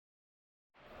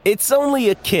It's only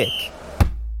a kick,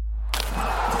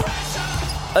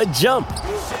 a jump,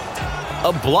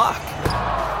 a block.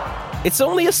 It's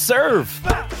only a serve.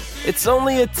 It's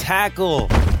only a tackle,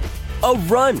 a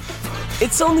run.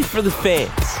 It's only for the fans.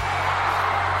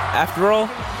 After all,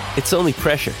 it's only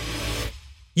pressure.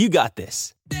 You got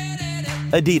this.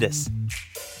 Adidas.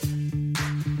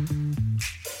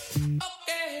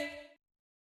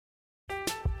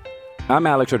 I'm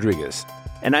Alex Rodriguez.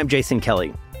 And I'm Jason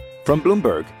Kelly. From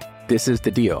Bloomberg, this is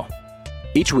The Deal.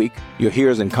 Each week, you'll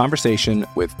hear us in conversation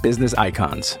with business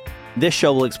icons. This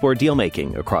show will explore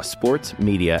deal-making across sports,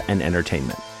 media, and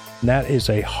entertainment. That is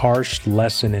a harsh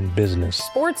lesson in business.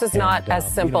 Sports is not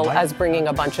as simple as bringing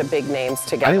a bunch of big names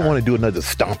together. I didn't want to do another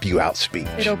stomp you out speech.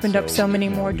 It opened up so many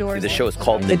more doors. The show is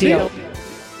called The Deal.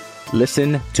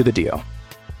 Listen to The Deal.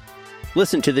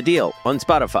 Listen to The Deal on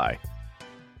Spotify.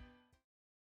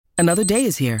 Another day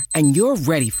is here, and you're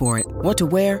ready for it. What to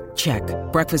wear? Check.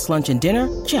 Breakfast, lunch, and dinner?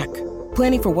 Check.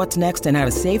 Planning for what's next and how to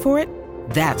save for it?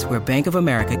 That's where Bank of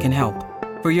America can help.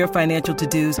 For your financial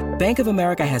to-dos, Bank of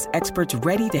America has experts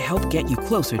ready to help get you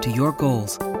closer to your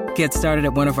goals. Get started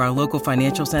at one of our local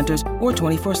financial centers or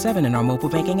 24/7 in our mobile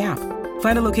banking app.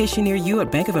 Find a location near you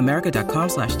at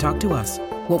bankofamerica.com/talktous.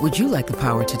 What would you like the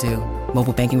power to do?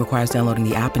 Mobile banking requires downloading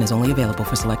the app and is only available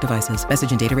for select devices. Message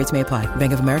and data rates may apply.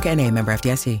 Bank of America N.A., member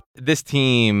FDIC. This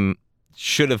team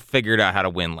should have figured out how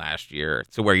to win last year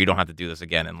to where you don't have to do this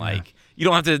again. And you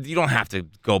don't have to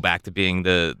go back to being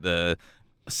the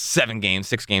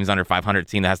 6 games under 500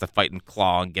 team that has to fight and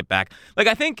claw and get back.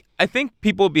 I think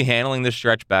people would be handling this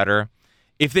stretch better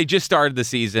if they just started the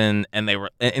season and they were,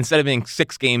 instead of being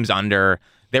 6 games under,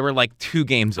 they were 2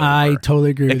 games over. I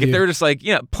totally agree with you. If they're just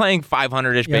playing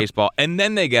 500-ish baseball and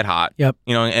then they get hot,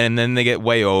 and then they get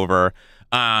way over.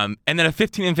 And then a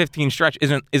 15-15 stretch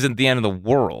isn't the end of the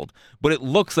world, but it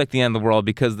looks like the end of the world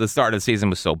because the start of the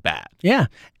season was so bad. Yeah.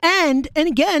 And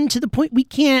again, to the point, we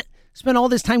can't spend all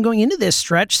this time going into this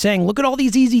stretch saying, look at all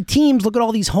these easy teams, look at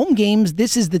all these home games,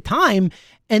 this is the time.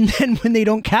 And then when they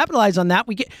don't capitalize on that,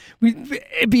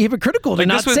 it'd be hypocritical to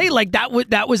not say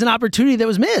that was an opportunity that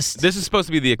was missed. This is supposed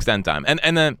to be the extend time.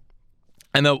 And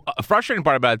the frustrating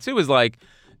part about it too is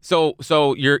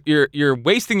so you're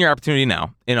wasting your opportunity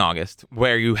now in August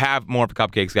where you have more of a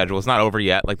cupcake schedule. It's not over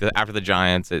yet. After the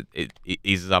Giants, it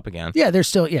eases up again. Yeah, they're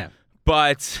still,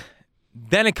 But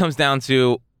then it comes down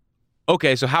to,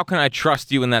 okay, so how can I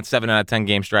trust you in that 7 out of 10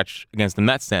 game stretch against the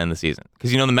Mets to end the season?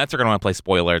 Because the Mets are going to want to play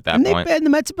spoiler at that point. And the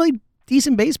Mets have played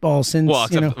decent baseball since. Well,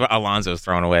 except Alonso's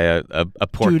throwing away a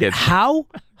poor kid. How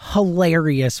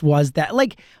hilarious was that?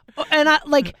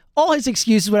 All his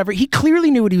excuses, whatever. He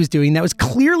clearly knew what he was doing. That was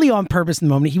clearly on purpose in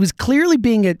the moment. He was clearly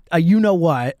being a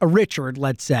you-know-what, a Richard,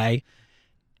 let's say.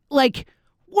 What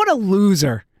a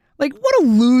loser. What a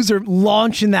loser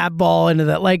launching that ball into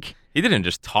that. He didn't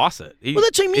just toss it. Well,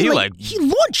 that's what I mean. He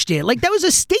launched it. That was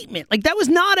a statement. That was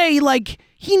not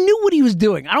he knew what he was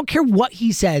doing. I don't care what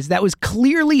he says. That was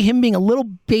clearly him being a little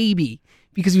baby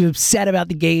because he was upset about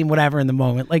the game, whatever, in the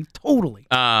moment. Totally.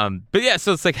 But yeah,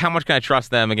 so it's how much can I trust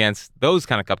them against those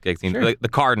kind of cupcake teams? Sure. The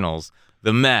Cardinals,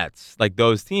 the Mets,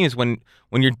 those teams when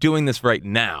you're doing this right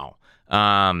now.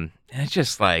 And it's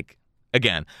just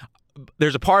again,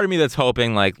 there's a part of me that's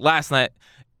hoping last night,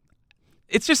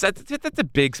 it's just that's a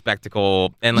big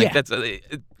spectacle, and that's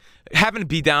having to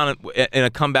be down in a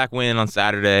comeback win on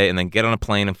Saturday and then get on a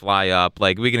plane and fly up.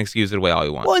 We can excuse it away all we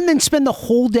want. Well, and then spend the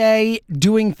whole day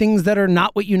doing things that are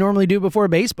not what you normally do before a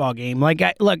baseball game.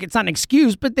 Look, it's not an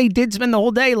excuse, but they did spend the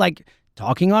whole day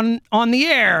talking on the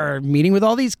air, meeting with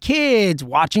all these kids,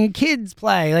 watching kids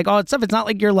play, all that stuff. It's not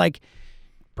like you're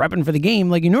prepping for the game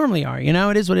like you normally are.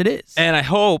 It is what it is. And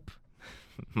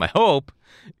my hope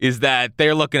is that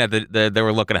they're looking at they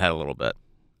were looking ahead a little bit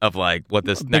of what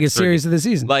this next biggest series of the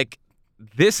season.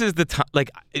 This is the time.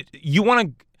 You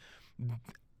want to.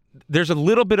 There's a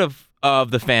little bit of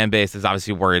the fan base is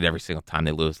obviously worried every single time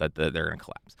they lose that they're going to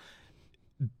collapse.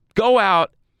 Go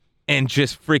out and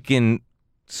just freaking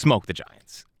smoke the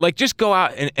Giants. Just go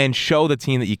out and show the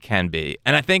team that you can be.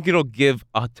 And I think it'll give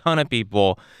a ton of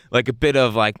people a bit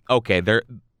of okay,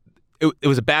 it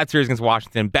was a bad series against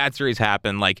Washington. Bad series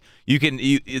happened.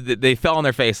 They fell on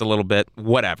their face a little bit.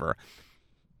 Whatever.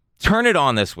 Turn it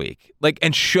on this week,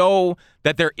 and show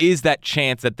that there is that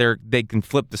chance that they can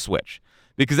flip the switch,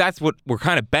 because that's what we're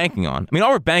kind of banking on. I mean,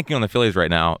 all we're banking on the Phillies right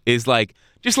now is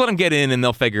just let them get in and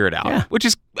they'll figure it out, which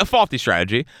is a faulty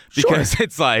strategy because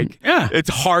it's it's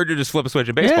hard to just flip a switch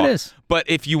in baseball. Yeah, it is. But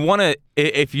if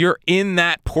you're in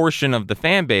that portion of the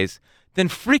fan base, then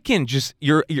freaking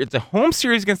it's a home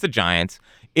series against the Giants.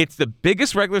 It's the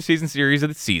biggest regular season series of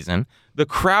the season. The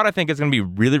crowd, I think, is going to be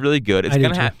really, really good. It's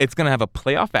going to have a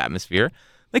playoff atmosphere.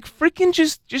 Like, freaking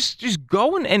just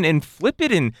go and flip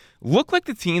it and look like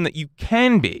the team that you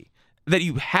can be, that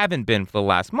you haven't been for the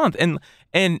last month.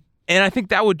 And I think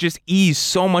that would just ease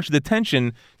so much of the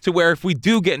tension to where if we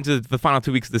do get into the final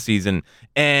 2 weeks of the season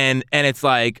and it's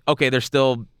like, okay, they're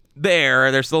still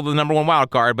there, they're still the number one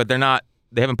wild card, but they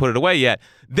haven't put it away yet,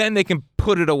 then they can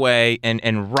put it away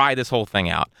and ride this whole thing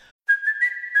out.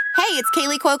 Hey, it's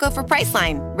Kaylee Cuoco for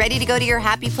Priceline. Ready to go to your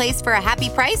happy place for a happy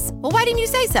price? Well, why didn't you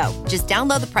say so? Just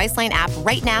download the Priceline app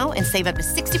right now and save up to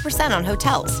 60% on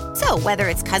hotels. So whether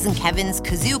it's Cousin Kevin's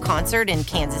Kazoo Concert in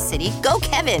Kansas City, go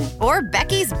Kevin, or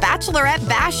Becky's Bachelorette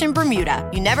Bash in Bermuda,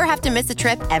 you never have to miss a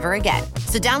trip ever again.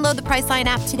 So download the Priceline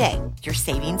app today. Your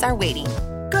savings are waiting.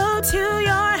 Go to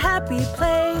your happy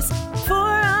place for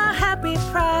a happy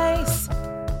price.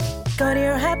 Go to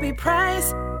your happy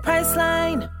price,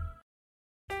 Priceline.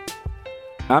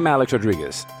 I'm Alex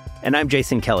Rodriguez. And I'm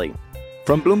Jason Kelly.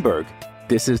 From Bloomberg,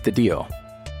 this is The Deal.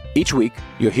 Each week,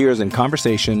 you'll hear us in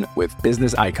conversation with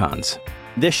business icons.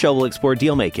 This show will explore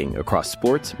deal-making across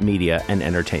sports, media, and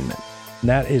entertainment.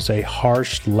 That is a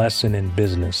harsh lesson in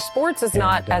business. Sports is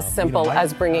not as simple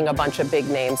as bringing a bunch of big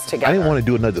names together. I didn't want to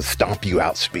do another stomp you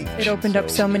out speech. It opened up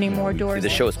so many more doors. The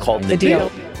show is called The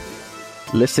Deal.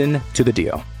 Listen to The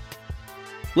Deal.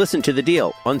 Listen to The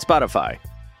Deal on Spotify.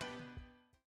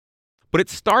 But it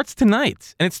starts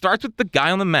tonight, and it starts with the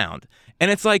guy on the mound.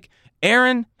 And it's like,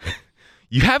 Aaron,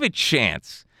 you have a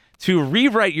chance to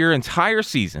rewrite your entire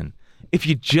season if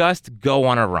you just go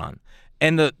on a run.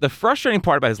 And the frustrating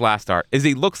part about his last start is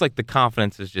he looks like the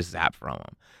confidence is just zapped from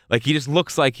him. Like, he just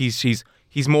looks like he's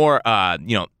more,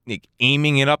 like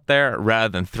aiming it up there rather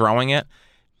than throwing it.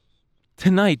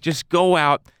 Tonight, just go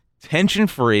out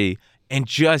tension-free and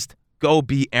just go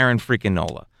be Aaron freaking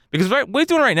Nola. Because what he's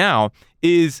doing right now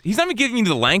is he's not even giving you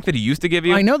the length that he used to give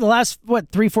you. I know the last,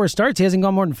 3-4 starts, he hasn't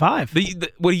gone more than 5.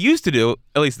 What he used to do,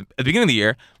 at least at the beginning of the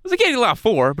year, was like, yeah, he'd allow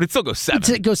 4, but it'd still go 7.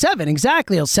 It'd go 7,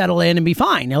 exactly. He'll settle in and be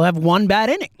fine. He'll have one bad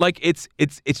inning. Like, it's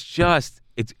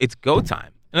go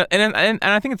time. And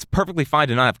I think it's perfectly fine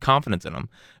to not have confidence in him,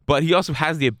 but he also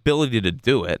has the ability to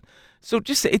do it. So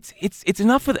just it's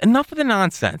enough with the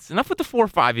nonsense, enough with the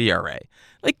 4.5 ERA.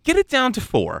 Like, get it down to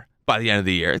 4. By the end of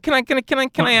the year, can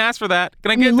I ask for that?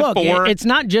 Can I get look, to 4? It's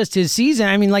not just his season.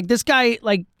 I mean, like, this guy,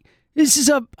 like, this is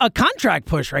a contract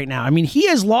push right now. I mean, he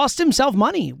has lost himself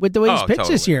money with the way he's pitched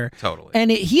this year. Totally. And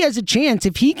he has a chance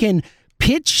if he can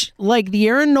pitch like the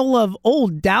Aaron Nola of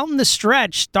old down the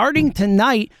stretch, starting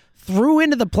tonight through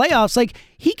into the playoffs. Like,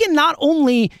 he can not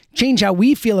only change how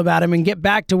we feel about him and get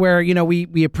back to where,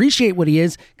 we appreciate what he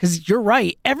is, because you're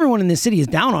right, everyone in this city is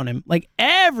down on him. Like,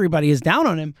 everybody is down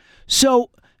on him.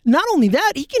 So not only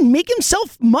that, he can make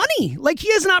himself money. Like,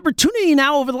 he has an opportunity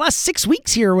now over the last 6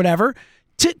 weeks here or whatever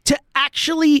to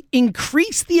actually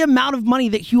increase the amount of money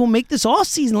that he will make this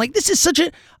offseason. Like, this is such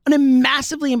a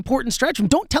massively important stretch for him.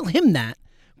 Don't tell him that,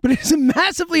 but it's a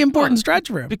massively important stretch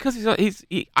for him. Because I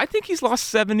think he's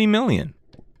lost $70 million.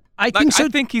 I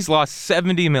think he's lost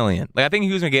 $70 million. Like, I think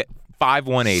he was going to get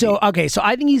 5,180. So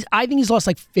I think he's lost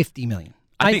like $50 million.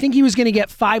 I think he was going to get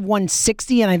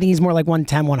 5,160, and I think he's more like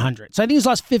 110, 100. So I think he's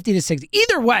lost 50 to 60.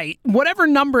 Either way, whatever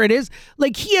number it is,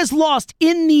 like, he has lost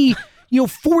in the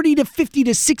 40 to 50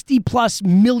 to 60 plus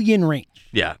million range.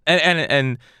 Yeah,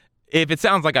 and if it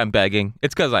sounds like I'm begging,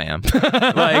 it's because I am.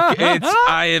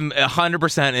 I am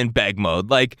 100% in beg mode.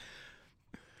 Like,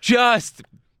 just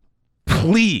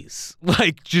please,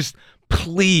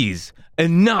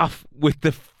 enough with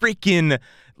the freaking.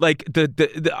 Like,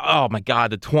 oh my God,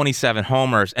 the 27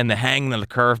 homers and the hanging of the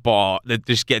curveball that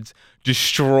just gets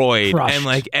destroyed. Crushed. And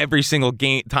like every single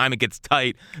game time it gets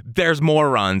tight, there's more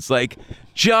runs. Like,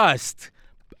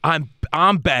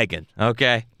 I'm begging,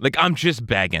 okay? Like, I'm just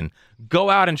begging. Go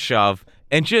out and shove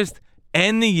and just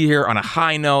end the year on a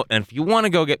high note. And if you want to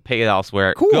go get paid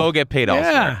elsewhere, cool. Go get paid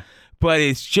elsewhere. But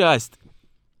it's just,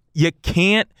 you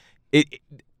can't,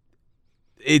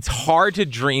 it's hard to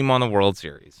dream on the World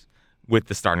Series with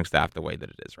the starting staff the way that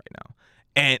it is right now.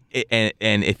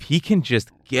 And if he can just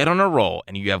get on a roll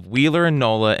and you have Wheeler and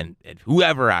Nola and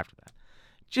whoever after that,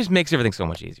 it just makes everything so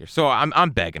much easier. So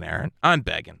I'm begging, Aaron. I'm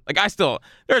begging. Like,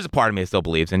 there's a part of me that still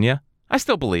believes in you. I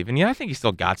still believe in you. I think you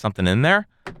still got something in there.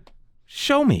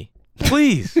 Show me.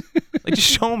 Please. Like, just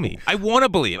show me. I want to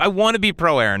believe. I want to be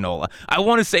pro Aaron Nola. I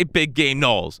want to say big game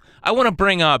Knowles. I want to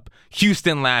bring up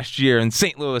Houston last year and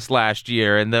St. Louis last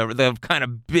year and the kind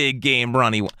of big game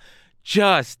run he won.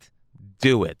 Just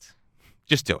do it.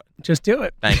 Just do it. Just do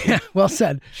it. Thank you. Well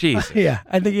said. Jesus. Yeah,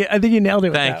 I think you nailed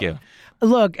it. Thank you.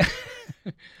 Look,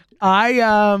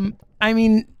 I'm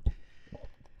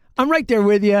I'm right there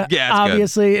with you. Yeah,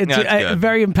 obviously, good. It's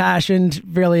very impassioned.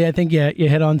 Really, I think you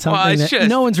hit on something that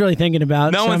no one's really thinking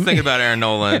about. No one's thinking about Aaron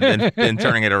Nola and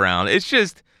turning it around. It's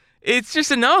just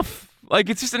enough. Like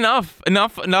it's just enough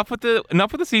with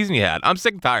the season you had. I'm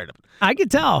sick and tired of it. I could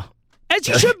tell, as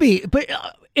you should be. But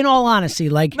in all honesty,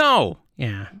 like no.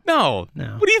 Yeah. No.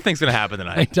 What do you think's going to happen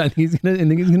tonight? I think he's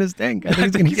gonna stink. I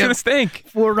think he's gonna stink.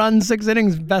 4 runs, 6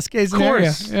 innings, best case scenario.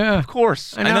 Of course. Yeah. Of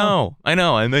course. I know.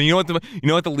 And then you know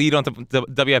what the lead on the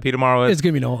WIP tomorrow is? It's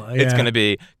gonna be Nola. Yeah. It's gonna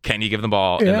be, can you give them the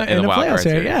ball in the wild card series?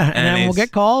 series? Yeah. And then we'll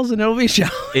get calls and it'll be a show.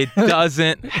 It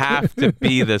doesn't have to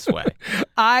be this way.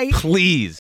 Please.